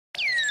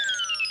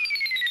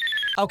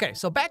Okay,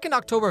 so back in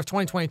October of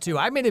 2022,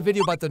 I made a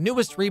video about the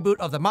newest reboot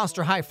of the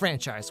Monster High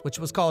franchise, which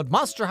was called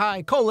Monster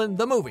High: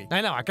 the movie.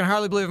 I know, I can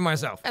hardly believe it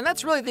myself. And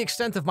that's really the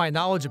extent of my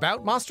knowledge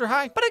about Monster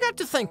High, but I got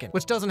to thinking,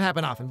 which doesn't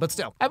happen often, but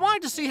still. I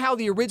wanted to see how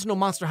the original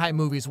Monster High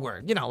movies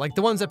were. You know, like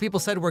the ones that people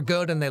said were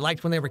good and they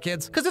liked when they were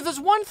kids. Because if there's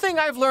one thing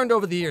I've learned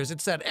over the years,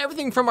 it's that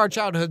everything from our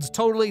childhoods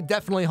totally,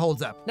 definitely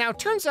holds up. Now, it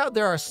turns out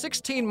there are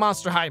 16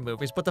 Monster High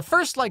movies, but the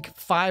first like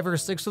 5 or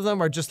 6 of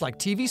them are just like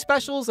TV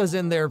specials, as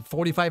in they're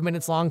 45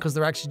 minutes long because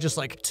they're actually just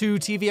like 2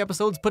 TV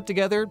episodes put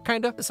together,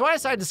 kinda. So I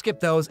decided to skip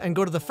those and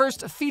go to the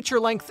first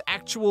feature-length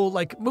actual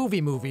like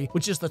movie,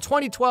 which is the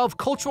 2012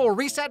 cultural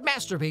reset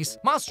masterpiece,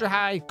 Monster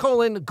High: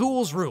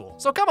 Ghouls Rule.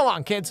 So come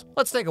along, kids,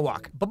 let's take a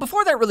walk. But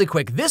before that, really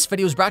quick, this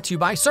video is brought to you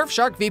by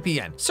Surfshark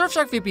VPN.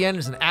 Surfshark VPN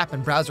is an app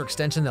and browser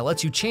extension that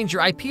lets you change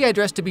your IP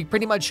address to be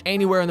pretty much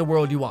anywhere in the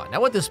world you want. Now,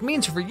 what this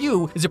means for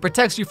you is it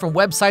protects you from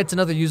websites and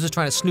other users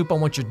trying to snoop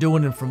on what you're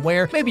doing and from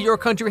where. Maybe your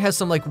country has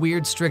some like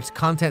weird, strict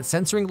content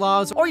censoring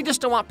laws, or you just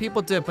don't want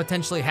people to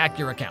potentially hack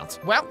your accounts.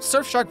 Well,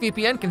 Surfshark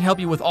VPN can help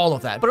you with all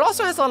of that, but it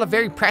also has a lot of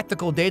very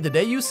practical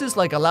day-to-day uses,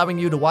 like allowing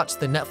you to watch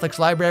the Netflix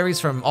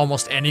libraries from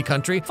almost any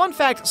country. Fun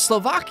fact,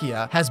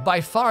 Slovakia has by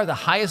far the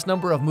highest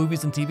number of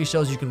movies and TV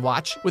shows you can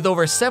watch, with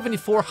over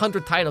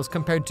 7,400 titles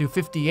compared to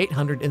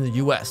 5,800 in the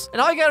US.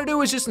 And all you gotta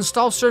do is just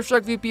install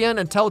Surfshark VPN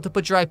and tell it to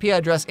put your IP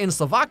address in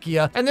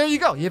Slovakia, and there you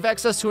go, you have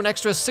access to an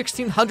extra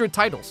 1,600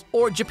 titles.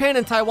 Or Japan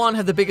and Taiwan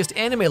have the biggest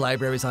anime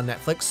libraries on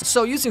Netflix,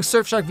 so using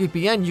Surfshark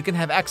VPN, you can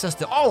have access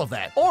to all of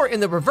that. Or in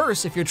the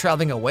reverse, if you're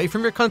traveling away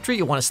from your country,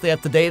 you wanna stay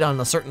up to date on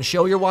a certain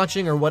show you're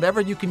watching or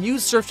whatever, you can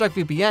use Surfshark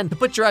VPN to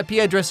put your IP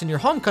address in your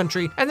home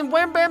country, and then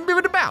wham bam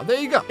bibbidi-bow, there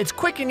you go. It's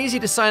quick and easy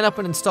to sign up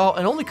and install,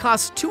 and only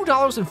costs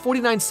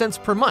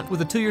 $2.49 per month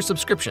with a 2-year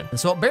subscription. And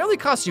so it barely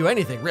costs you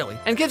anything, really,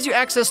 and gives you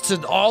access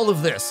to all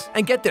of this.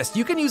 And get this,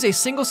 you can use a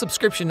single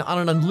subscription on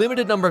an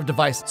unlimited number of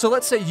devices. So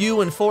let's say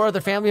you and 4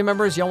 other family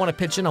members, y'all wanna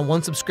pitch in on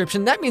one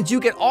subscription. That means you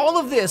get all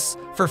of this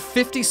for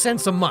 50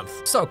 cents a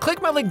month. So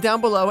click my link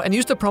down below and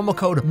use the promo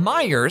code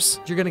Meyers.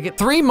 You're gonna get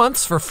 3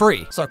 months for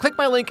free. So click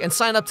my link and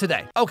sign up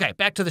today. Okay,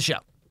 back to the show.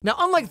 Now,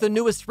 unlike the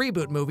newest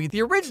reboot movie,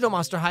 the original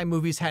Monster High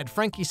movies had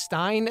Frankie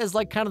Stein as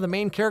like kind of the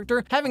main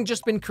character, having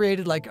just been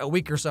created like a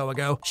week or so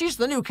ago. She's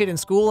the new kid in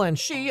school, and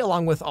she,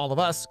 along with all of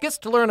us, gets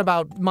to learn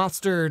about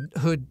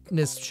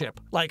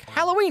monsterhoodness-ship, like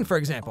Halloween, for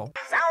example.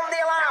 Sound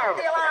the alarm!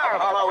 The alarm!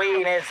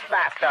 Halloween is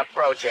fast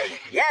approaching.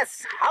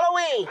 Yes,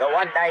 Halloween! The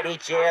one night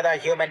each year the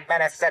human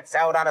menace sets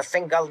out on a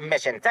single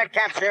mission to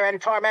capture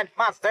and torment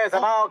monsters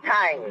of all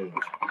kinds.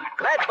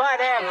 Led by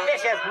their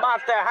vicious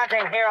monster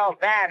hunting hero,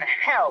 Van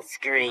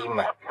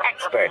Hellscream.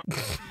 Expert.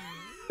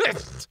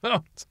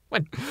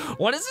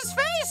 What is his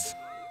face?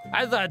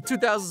 I thought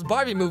 2000s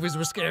Barbie movies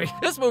were scary.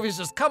 This movie's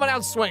just coming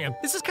out swinging.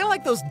 This is kind of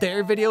like those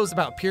Dare videos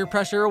about peer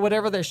pressure or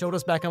whatever they showed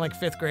us back in like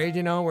 5th grade,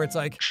 you know, where it's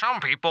like,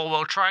 some people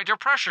will try to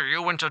pressure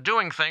you into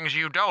doing things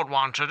you don't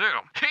want to do.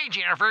 Hey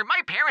Jennifer,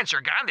 my parents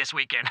are gone this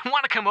weekend.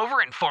 Want to come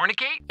over and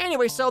fornicate?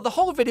 Anyway, so the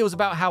whole video is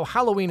about how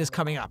Halloween is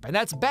coming up, and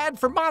that's bad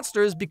for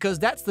monsters because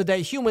that's the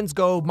day humans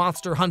go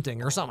monster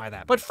hunting or something like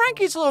that. But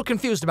Frankie's a little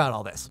confused about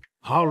all this.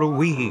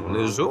 Halloween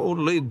is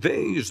only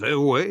days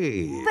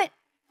away.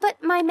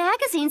 But my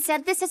magazine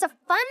said this is a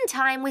fun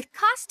time with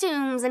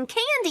costumes and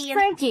candy and—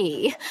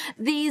 Frankie,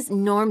 these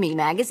normie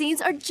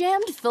magazines are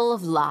jammed full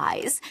of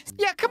lies.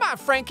 Yeah, come on,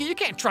 Frankie, you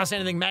can't trust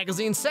anything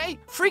magazines say.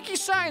 Freaky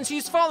signs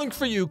he's falling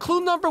for you.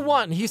 Clue number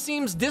 1, he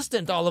seems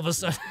distant all of a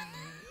sudden.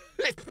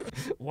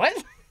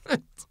 What?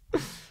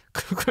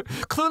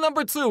 Clue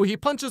number 2, he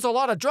punches a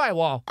lot of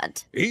drywall.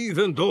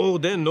 Even though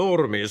the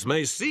normies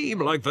may seem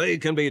like they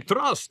can be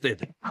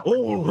trusted,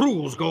 all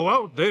rules go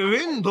out the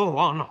window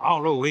on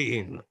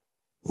Halloween.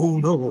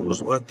 Who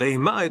knows what they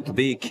might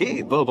be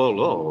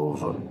capable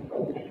of?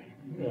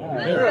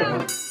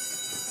 Not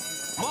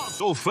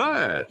so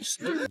fast.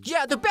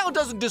 Yeah, the bell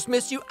doesn't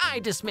dismiss you, I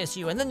dismiss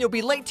you, and then you'll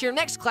be late to your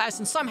next class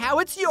and somehow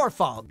it's your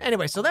fault.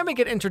 Anyway, so then we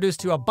get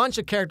introduced to a bunch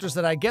of characters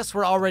that I guess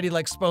we're already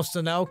like supposed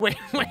to know. Wait,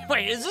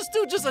 is this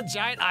dude just a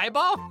giant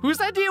eyeball? Whose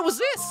idea was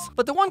this?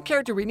 But the one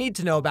character we need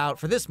to know about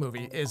for this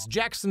movie is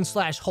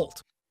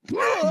Jackson/Holt.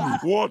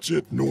 Watch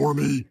it,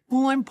 Normie.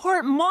 Well, I'm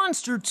part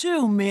monster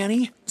too,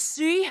 Manny.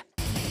 See?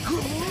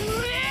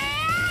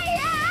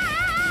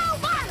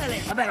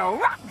 I better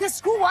rock this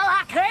school while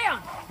I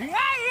can.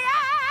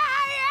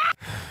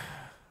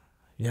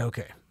 Yeah,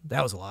 okay.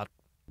 That was a lot.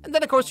 And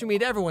then, of course, we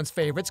meet everyone's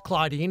favorites,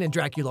 Claudine and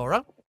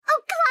Draculaura.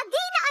 Oh,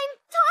 Claudine, I'm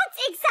tons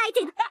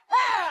excited.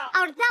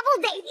 Our double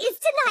date is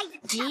tonight.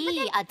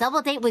 Gee, a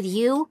double date with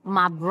you,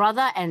 my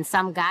brother, and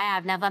some guy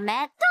I've never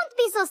met? Don't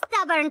be so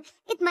stubborn.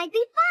 It might be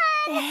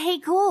fun. Hey,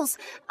 Ghouls,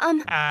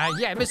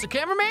 Yeah, Mr.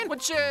 Cameraman,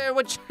 what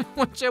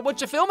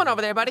you filming over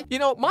there, buddy? You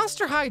know,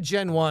 Monster High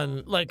Gen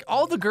 1, like,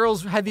 all the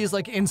girls had these,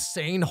 like,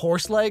 insane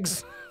horse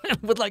legs.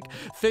 With like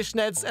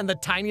fishnets and the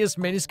tiniest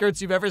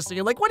miniskirts you've ever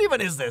seen. Like, what even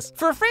is this?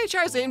 For a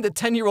franchise aimed at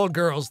 10-year-old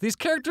girls, these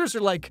characters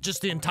are like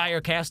just the entire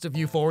cast of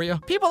Euphoria.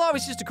 People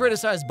always used to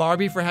criticize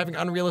Barbie for having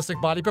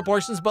unrealistic body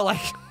proportions, but like,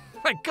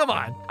 Like, come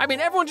on. I mean,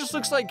 everyone just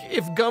looks like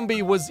if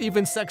Gumby was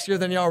even sexier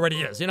than he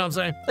already is, you know what I'm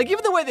saying? Like,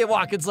 even the way they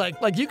walk, it's like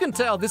you can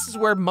tell this is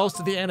where most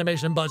of the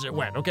animation budget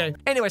went, okay?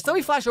 Anyway, so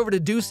we flash over to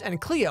Deuce and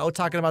Cleo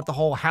talking about the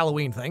whole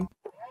Halloween thing.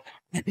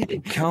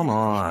 Come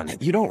on.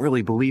 You don't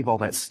really believe all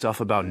that stuff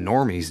about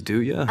normies,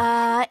 do you?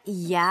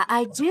 Yeah,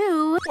 I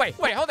do. Wait,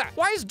 hold on.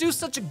 Why is Deuce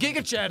such a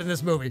giga chad in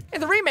this movie? In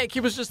the remake, he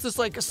was just this,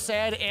 like,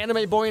 sad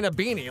anime boy in a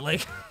beanie.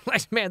 Like,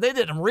 man, they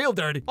did him real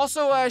dirty.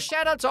 Also,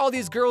 shout out to all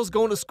these girls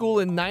going to school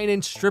in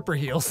 9-inch stripper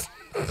heels.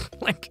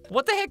 Like,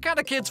 what the heck kind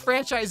of kids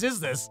franchise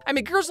is this? I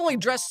mean, girls only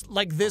dress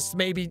like this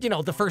maybe, you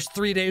know, the first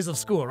 3 days of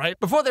school, right?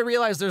 Before they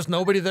realize there's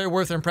nobody there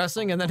worth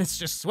impressing, and then it's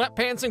just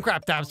sweatpants and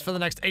crop tops for the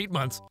next 8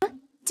 months.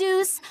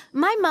 Deuce,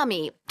 my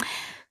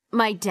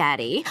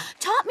daddy,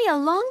 taught me a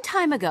long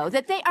time ago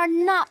that they are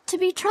not to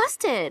be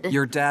trusted.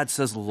 Your dad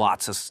says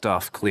lots of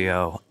stuff,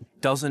 Cleo.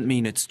 Doesn't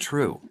mean it's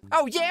true.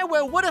 Oh yeah,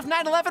 well, what if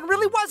 9/11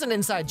 really was an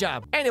inside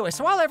job? Anyway,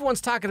 so while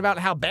everyone's talking about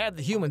how bad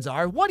the humans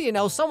are, what do you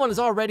know, someone is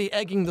already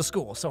egging the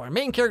school. So our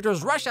main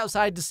characters rush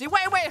outside to see,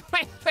 wait,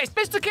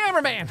 Mr.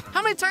 Cameraman,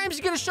 how many times are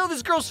you gonna show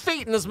this girl's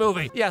feet in this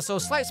movie? Yeah, so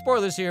slight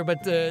spoilers here,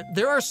 but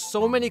there are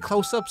so many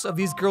close-ups of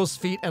these girls'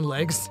 feet and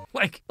legs.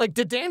 Like,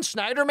 did Dan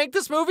Schneider make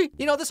this movie?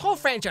 You know, this whole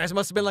franchise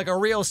must have been like a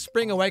real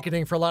spring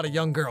awakening for a lot of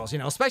young girls, you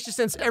know, especially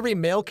since every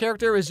male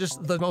character is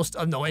just the most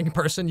annoying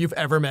person you've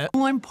ever met.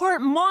 Well, I'm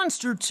part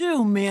monster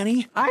too,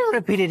 Manny. I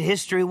repeated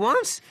history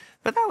once,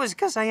 but that was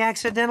because I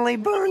accidentally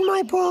burned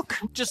my book.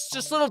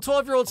 Just little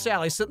 12-year-old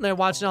Sally sitting there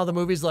watching all the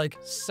movies like,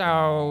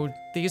 so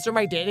these are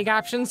my dating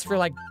options for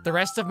like the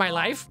rest of my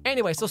life?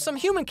 Anyway, so some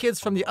human kids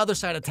from the other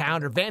side of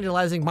town are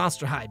vandalizing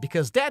Monster High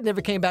because Dad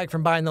never came back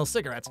from buying those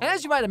cigarettes. And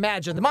as you might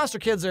imagine, the monster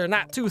kids are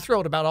not too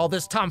thrilled about all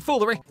this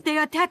tomfoolery. They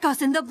attack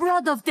us in the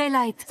broad of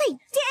daylight. They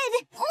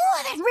did?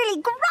 Oh, that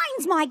really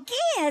grinds my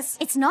gears.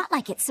 It's not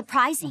like it's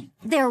surprising.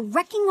 They're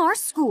wrecking our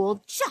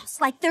school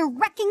just like they're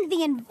wrecking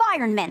the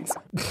environment.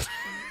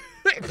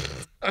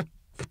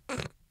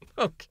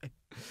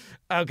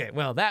 Okay,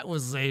 well, that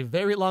was a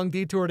very long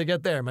detour to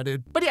get there, my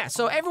dude. But yeah,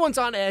 so everyone's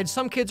on edge.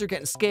 Some kids are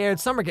getting scared.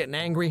 Some are getting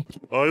angry.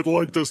 I'd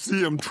like to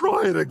see him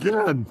try it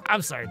again.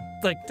 I'm sorry.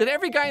 Like, did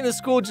every guy in the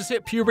school just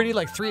hit puberty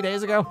like 3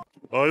 days ago?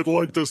 I'd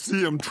like to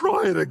see him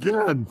try it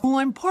again. Well,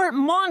 I'm part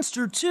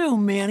monster too,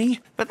 Manny.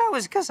 But that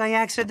was because I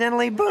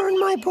accidentally burned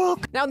my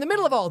book. Now, in the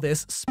middle of all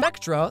this,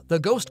 Spectra, the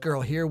ghost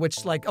girl here,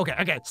 which, like,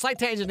 okay, slight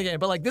tangent again,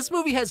 but, like, this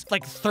movie has,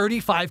 like,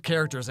 35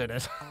 characters in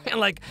it. And,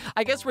 like,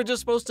 I guess we're just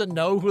supposed to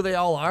know who they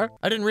all are.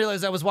 I didn't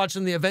realize I was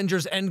watching the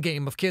Avengers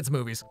Endgame of kids'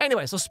 movies.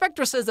 Anyway, so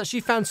Spectra says that she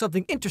found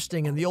something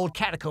interesting in the old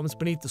catacombs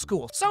beneath the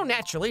school. So,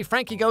 naturally,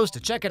 Frankie goes to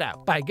check it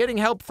out by getting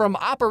help from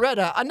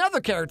Operetta, another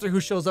character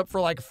who shows up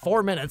for, like,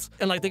 4 minutes.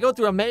 And, like, they go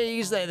through a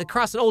maze, they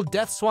cross an old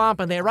death swamp,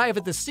 and they arrive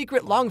at the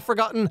secret,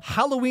 long-forgotten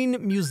Halloween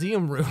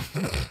museum room.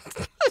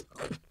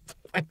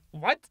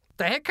 What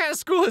the heck kind of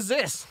school is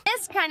this?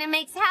 This kind of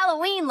makes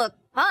Halloween look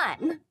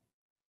fun.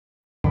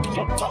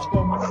 Welcome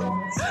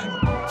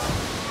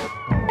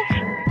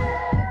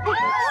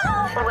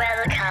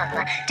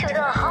to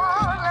the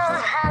Hall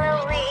of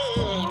Halloween.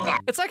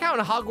 It's like how in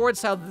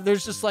Hogwarts, how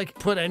there's just like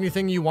put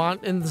anything you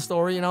want in the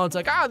story, you know? It's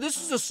like,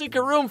 this is a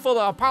secret room full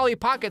of Polly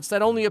Pockets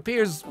that only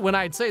appears when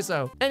I'd say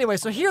so. Anyway,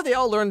 so here they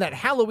all learn that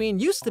Halloween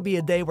used to be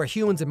a day where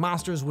humans and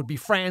monsters would be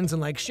friends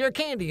and like share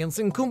candy and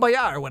sing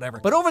Kumbaya or whatever.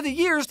 But over the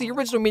years, the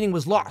original meaning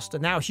was lost,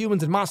 and now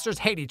humans and monsters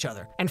hate each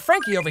other. And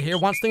Frankie over here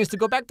wants things to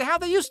go back to how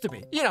they used to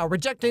be. You know,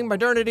 rejecting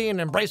modernity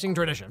and embracing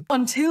tradition.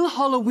 Until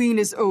Halloween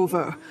is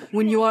over,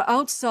 when you are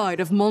outside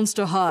of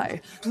Monster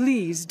High,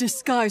 please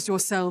disguise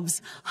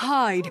yourselves.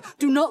 Hide.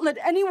 Do not let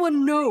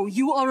anyone know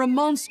you are a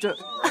monster.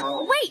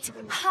 Wait,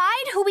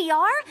 hide who we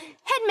are?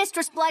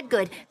 Headmistress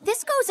Bloodgood,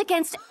 this goes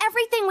against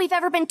everything we've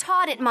ever been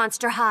taught at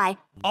Monster High.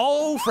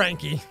 Oh,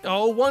 Frankie.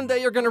 Oh, one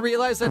day you're gonna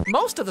realize that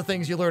most of the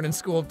things you learn in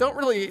school don't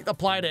really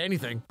apply to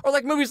anything. Or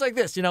like movies like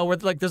this, you know, where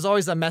like there's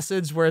always a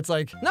message where it's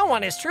like, no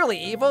one is truly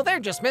evil, they're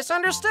just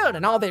misunderstood,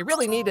 and all they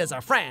really need is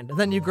a friend. And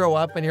then you grow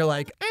up and you're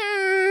like,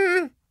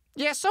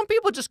 yeah, some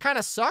people just kind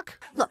of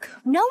suck. Look,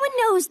 no one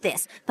knows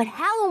this, but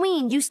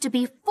Halloween used to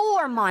be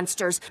for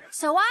monsters.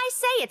 So I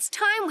say it's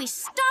time we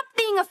stop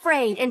being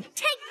afraid and take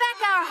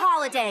back our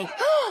holiday.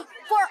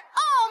 For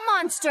all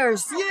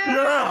monsters.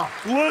 Yeah,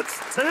 let's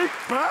take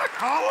back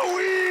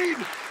Halloween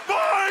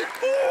by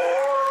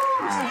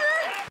force!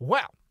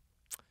 Well,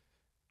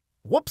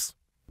 whoops.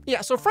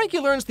 Yeah, so Frankie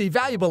learns the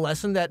valuable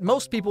lesson that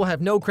most people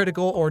have no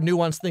critical or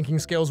nuanced thinking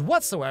skills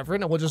whatsoever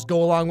and will just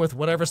go along with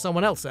whatever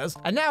someone else says.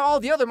 And now all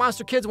the other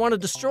monster kids want to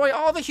destroy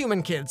all the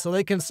human kids so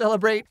they can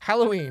celebrate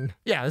Halloween.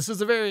 Yeah, this is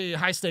a very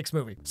high-stakes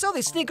movie. So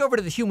they sneak over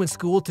to the human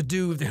school to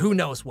do the who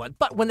knows what,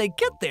 but when they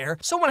get there,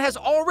 someone has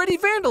already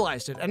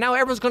vandalized it, and now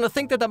everyone's gonna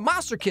think that the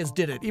monster kids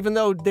did it, even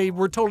though they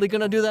were totally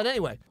gonna do that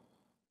anyway.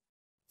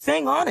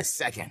 Hang on a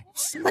second.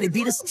 Somebody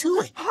beat us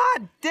to it.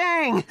 Hot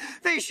dang!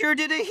 They sure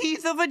did a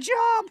heath of a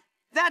job.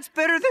 That's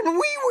better than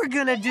we were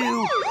gonna do.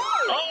 All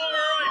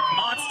right,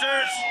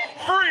 monsters.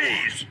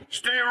 Freeze!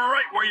 Stay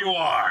right where you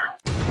are.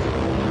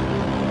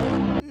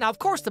 Now, of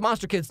course, the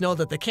monster kids know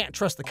that they can't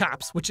trust the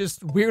cops, which is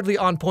weirdly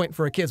on point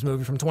for a kids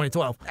movie from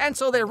 2012. And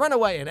so they run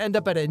away and end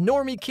up at a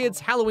normie kids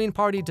Halloween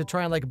party to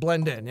try and like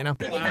blend in, you know?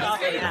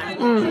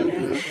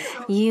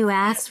 You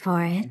asked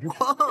for it.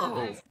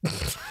 Whoa!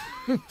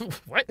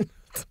 What?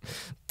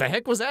 The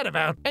heck was that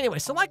about? Anyway,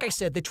 so like I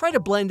said, they try to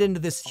blend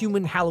into this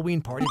human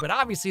Halloween party, but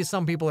obviously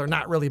some people are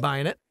not really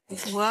buying it.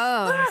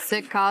 Whoa,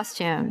 sick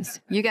costumes.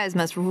 You guys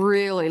must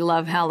really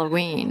love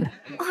Halloween.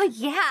 Oh,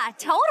 yeah,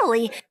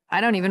 totally. I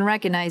don't even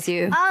recognize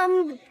you.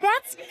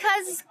 That's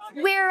because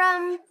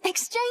we're,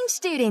 exchange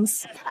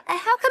students.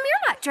 How come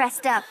you're not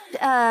dressed up?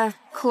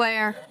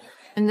 Claire.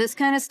 And this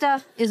kind of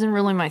stuff isn't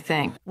really my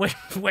thing.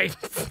 Wait.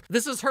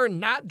 This is her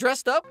not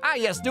dressed up? Ah,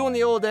 yes, doing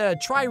the old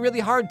try really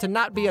hard to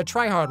not be a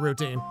try-hard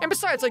routine. And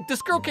besides, like,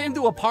 this girl came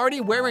to a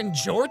party wearing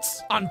jorts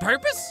on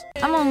purpose?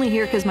 I'm only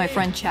here because my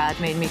friend Chad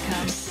made me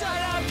come. Shut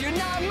up, you're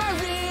not my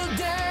real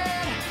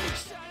dad.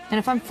 And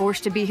if I'm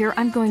forced to be here,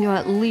 I'm going to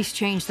at least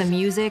change the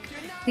music.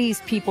 These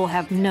people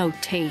have no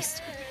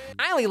taste.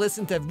 I only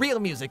listen to real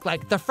music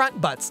like the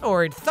Front Butts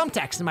or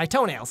Thumbtacks in my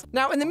toenails.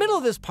 Now, in the middle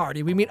of this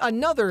party, we meet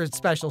another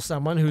special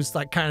someone who's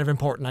like kind of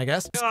important, I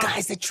guess. Those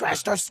guys that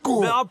trashed our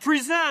school. Now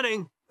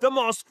presenting the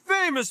most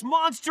famous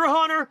monster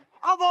hunter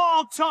of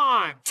all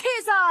time.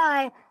 'Tis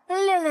I,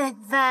 Lilith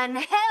Van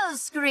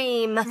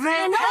Hellscream.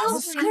 Van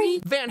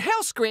Hellscream? Van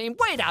Hellscream?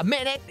 Wait a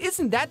minute!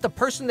 Isn't that the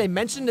person they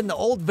mentioned in the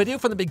old video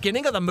from the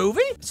beginning of the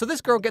movie? So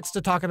this girl gets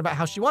to talking about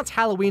how she wants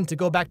Halloween to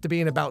go back to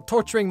being about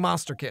torturing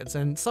monster kids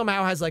and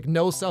somehow has like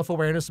no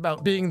self-awareness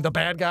about being the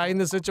bad guy in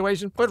this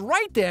situation. But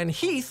right then,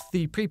 Heath,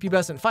 the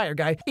prepubescent fire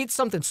guy, eats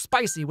something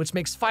spicy which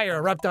makes fire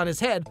erupt on his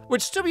head,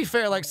 which to be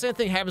fair, like same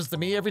thing happens to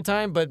me every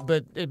time, but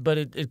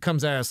it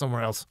comes out of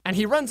somewhere else. And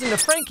he runs into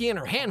Frankie and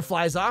her hand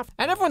flies off,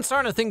 and everyone's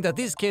starting to think that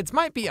these kids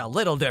might be a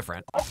little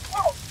different.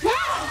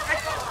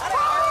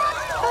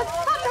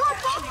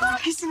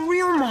 He's a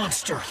real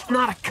monster,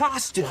 not a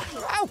costume.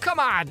 Oh, come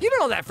on. You don't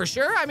know that for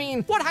sure. I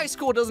mean, what high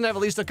school doesn't have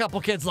at least a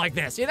couple kids like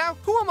this, you know?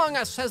 Who among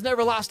us has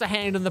never lost a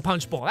hand in the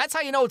punch bowl? That's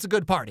how you know it's a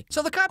good party.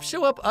 So the cops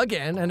show up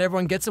again, and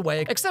everyone gets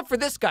away, except for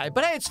this guy.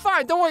 But hey, it's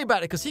fine. Don't worry about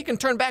it, because he can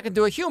turn back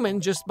into a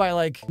human just by,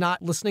 like, not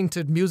listening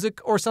to music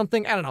or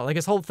something. I don't know. Like,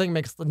 his whole thing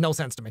makes no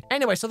sense to me.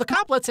 Anyway, so the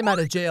cop lets him out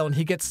of jail, and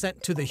he gets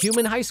sent to the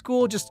human high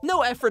school. Just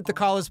no effort to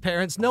call his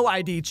parents, no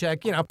ID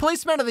check. You know,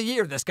 policeman of the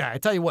year, this guy, I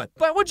tell you what.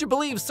 But would you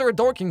believe Sir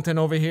Dorkington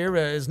over here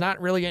is not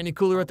really any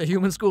cooler at the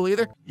human school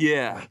either?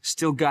 Yeah,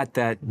 still got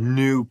that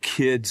new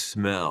kid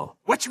smell.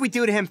 What should we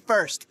do to him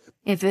first?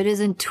 If it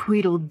isn't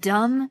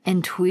Tweedledum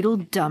and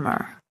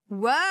Tweedledummer.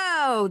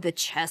 Whoa, the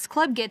chess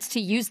club gets to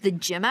use the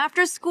gym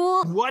after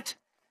school? What?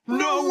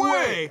 No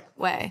way!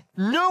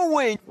 No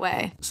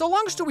way! So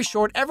long story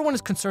short, everyone is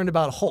concerned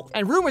about Holt,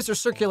 and rumors are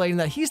circulating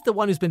that he's the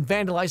one who's been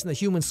vandalizing the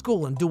human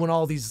school and doing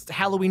all these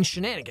Halloween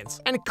shenanigans.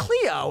 And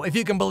Cleo, if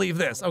you can believe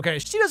this, okay,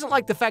 she doesn't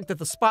like the fact that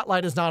the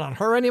spotlight is not on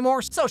her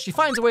anymore, so she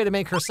finds a way to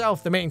make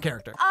herself the main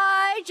character.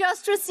 I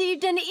just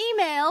received an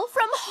email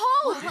from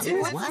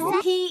Holt.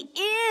 What? He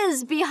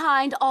is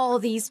behind all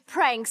these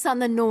pranks on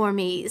the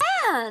normies,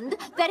 and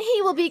that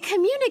he will be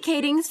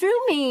communicating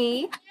through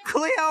me.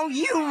 Cleo,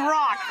 you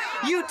rock!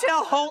 You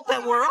tell Holt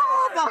that we're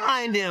all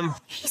behind him.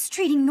 He's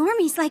treating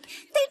normies like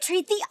they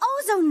treat the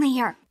ozone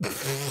layer.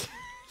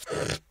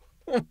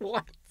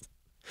 What?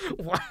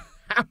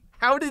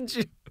 How did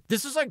you...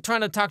 This is like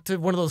trying to talk to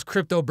one of those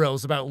crypto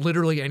bros about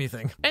literally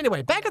anything.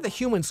 Anyway, back at the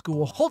human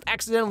school, Holt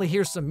accidentally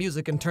hears some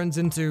music and turns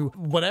into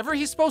whatever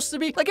he's supposed to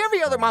be. Like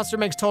every other monster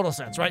makes total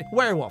sense, right?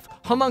 Werewolf,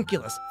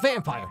 homunculus,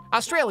 vampire,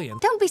 Australian.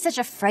 Don't be such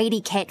a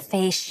fraidy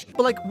catfish.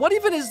 But like, what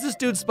even is this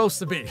dude supposed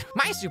to be?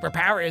 My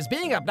superpower is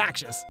being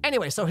obnoxious.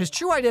 Anyway, so his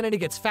true identity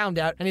gets found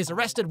out and he's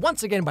arrested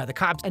once again by the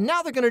cops, and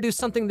now they're gonna do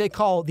something they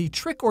call the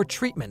trick or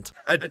treatment.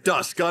 At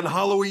dusk on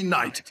Halloween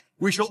night,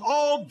 we shall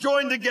all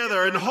join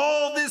together and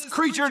haul this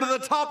creature to the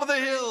top of the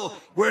hill,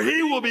 where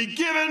he will be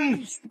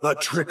given the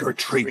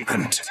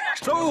trick-or-treatment.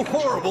 So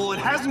horrible it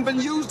hasn't been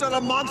used on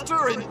a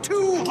monster in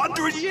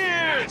 200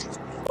 years!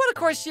 But of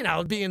course, you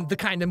know, being the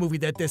kind of movie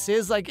that this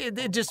is, like,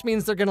 it just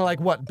means they're gonna, like,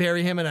 what,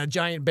 bury him in a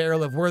giant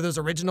barrel of Werther's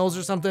Originals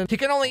or something? He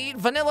can only eat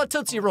vanilla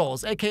Tootsie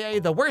Rolls, aka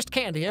the worst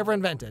candy ever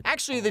invented.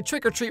 Actually, the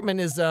trick-or-treatment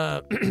is,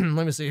 let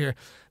me see here.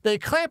 They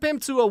clamp him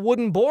to a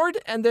wooden board,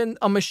 and then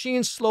a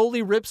machine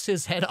slowly rips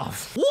his head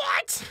off.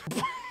 What?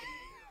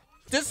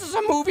 This is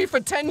a movie for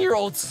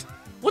 10-year-olds.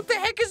 What the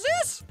heck is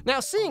this? Now,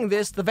 seeing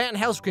this, the Van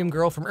Hellscream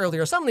girl from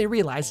earlier suddenly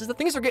realizes that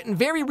things are getting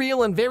very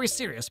real and very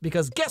serious,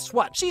 because guess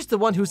what? She's the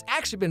one who's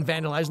actually been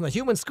vandalizing the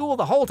human school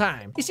the whole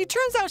time. You see,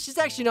 turns out she's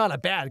actually not a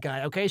bad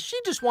guy, okay? She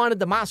just wanted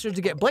the monsters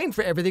to get blamed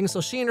for everything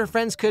so she and her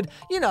friends could,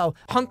 you know,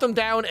 hunt them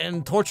down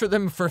and torture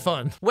them for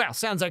fun. Well,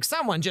 sounds like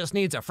someone just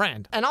needs a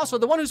friend. And also,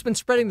 the one who's been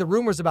spreading the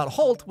rumors about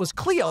Holt was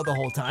Cleo the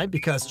whole time,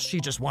 because she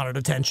just wanted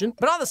attention.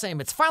 But all the same,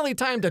 it's finally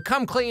time to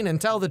come clean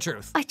and tell the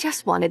truth. I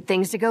just wanted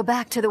things to go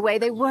back to the way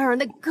they were in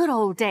the good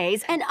old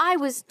days, and I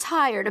was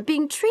tired of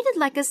being treated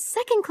like a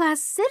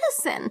second-class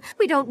citizen.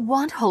 We don't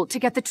want Holt to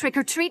get the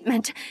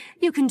trick-or-treatment.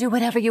 You can do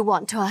whatever you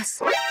want to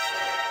us.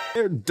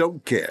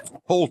 Don't care.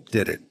 Holt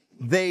did it.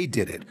 They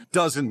did it.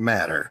 Doesn't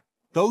matter.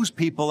 Those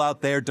people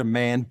out there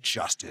demand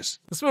justice.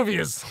 This movie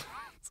is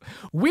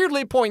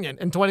weirdly poignant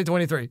in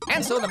 2023.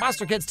 And so the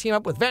Monster Kids team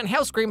up with Van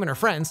Helscream and her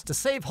friends to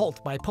save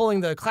Holt by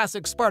pulling the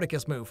classic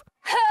Spartacus move.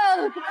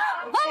 Help!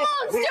 A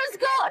monster's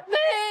got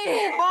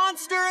me!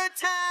 Monster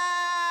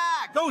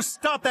attack! Go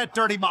stop that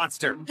dirty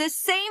monster! The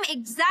same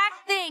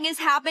exact thing is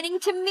happening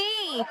to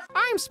me.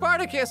 I'm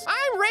Spartacus.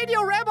 I'm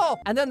Radio Rebel.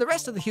 And then the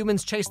rest of the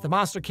humans chase the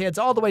Monster Kids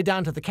all the way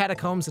down to the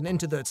catacombs and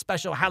into the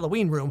special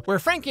Halloween room, where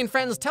Frankie and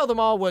friends tell them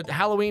all what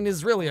Halloween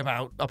is really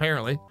about,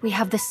 apparently. We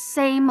have the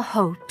same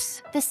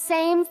hopes, The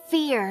same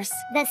fears,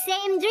 The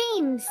same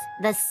dreams.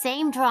 the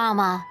same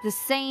drama. The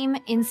same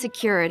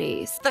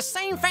insecurities. The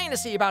same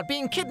fantasy about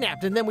being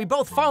kidnapped, and then we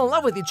both fall in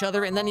love with each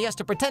other, and then he has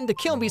to pretend to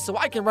kill me so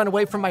I can run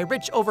away from my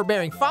rich,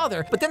 overbearing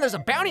father. But then there's a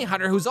bounty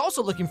hunter who's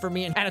also looking for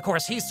me, and of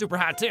course he's super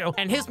hot too.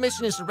 And his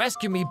mission is to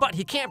rescue me, but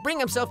he can't bring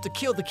himself to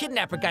kill the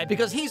kidnapper guy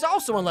because he's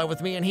also in love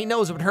with me, and he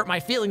knows it would hurt my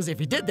feelings if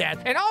he did that.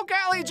 And oh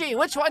golly gee,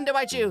 which one do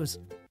I choose?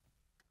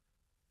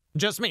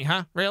 Just me,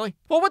 huh? Really?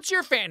 Well, what's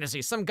your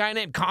fantasy? Some guy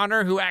named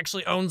Connor who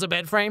actually owns a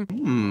bed frame?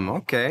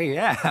 Okay,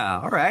 yeah,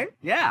 all right,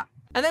 yeah.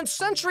 And then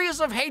centuries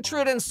of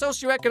hatred and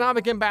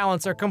socioeconomic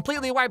imbalance are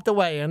completely wiped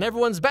away, and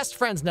everyone's best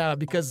friends now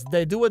because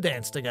they do a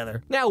dance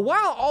together. Now,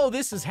 while all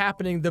this is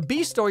happening, the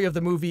B story of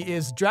the movie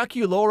is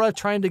Draculaura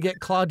trying to get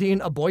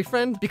Claudine a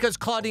boyfriend because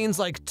Claudine's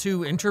like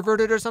too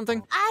introverted or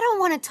something. I don't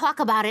want to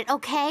talk about it,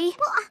 okay?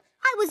 Well,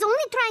 I was only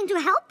trying to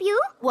help you.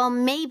 Well,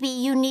 maybe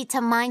you need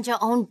to mind your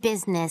own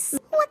business.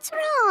 What's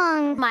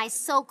wrong? My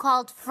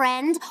so-called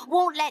friend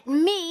won't let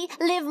me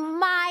live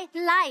my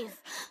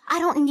life. I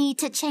don't need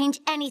to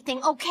change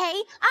anything,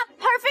 okay? I'm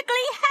perfectly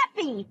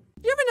happy.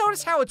 You ever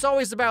notice how it's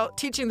always about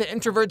teaching the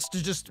introverts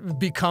to just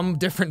become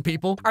different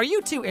people? Are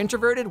you too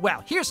introverted?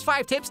 Well, here's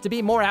 5 tips to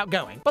be more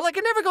outgoing. But like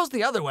it never goes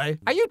the other way.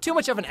 Are you too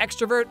much of an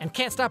extrovert and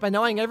can't stop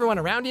annoying everyone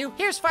around you?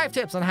 Here's 5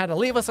 tips on how to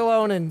leave us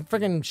alone and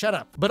friggin' shut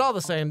up. But all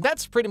the same,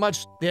 that's pretty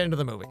much the end of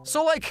the movie.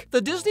 So like,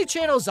 the Disney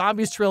Channel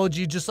Zombies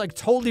trilogy just like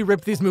totally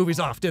ripped these movies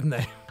off, didn't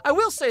they? I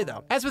will say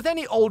though, as with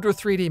any older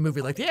 3D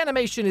movie, like the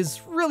animation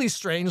is really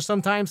strange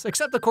sometimes,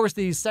 except of course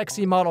the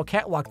sexy model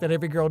catwalk that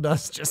every girl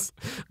does just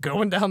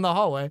going down the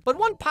hallway. But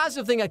one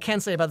positive thing I can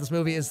say about this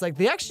movie is like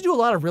they actually do a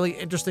lot of really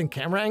interesting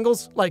camera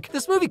angles. Like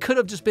this movie could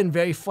have just been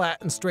very flat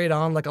and straight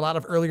on like a lot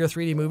of earlier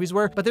 3D movies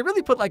were, but they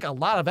really put like a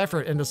lot of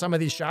effort into some of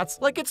these shots.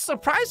 Like it's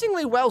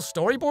surprisingly well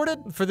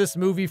storyboarded for this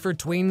movie for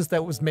tweens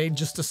that was made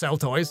just to sell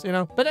toys, you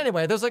know? But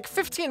anyway, there's like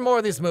 15 more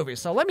of these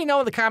movies, so let me know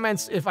in the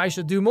comments if I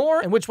should do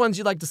more and which ones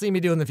you'd like to see me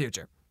do in the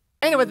future.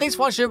 Anyway, thanks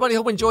for watching, everybody.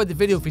 Hope you enjoyed the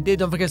video. If you did,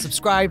 don't forget to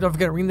subscribe. Don't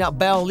forget to ring that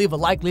bell, leave a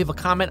like, leave a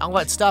comment, all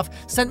that stuff.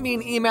 Send me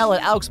an email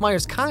at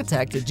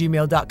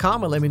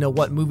alexmeyerscontact@gmail.com and let me know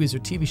what movies or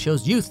TV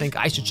shows you think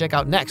I should check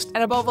out next.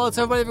 And above all, let's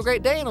everybody have a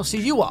great day, and I'll see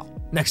you all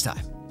next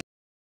time.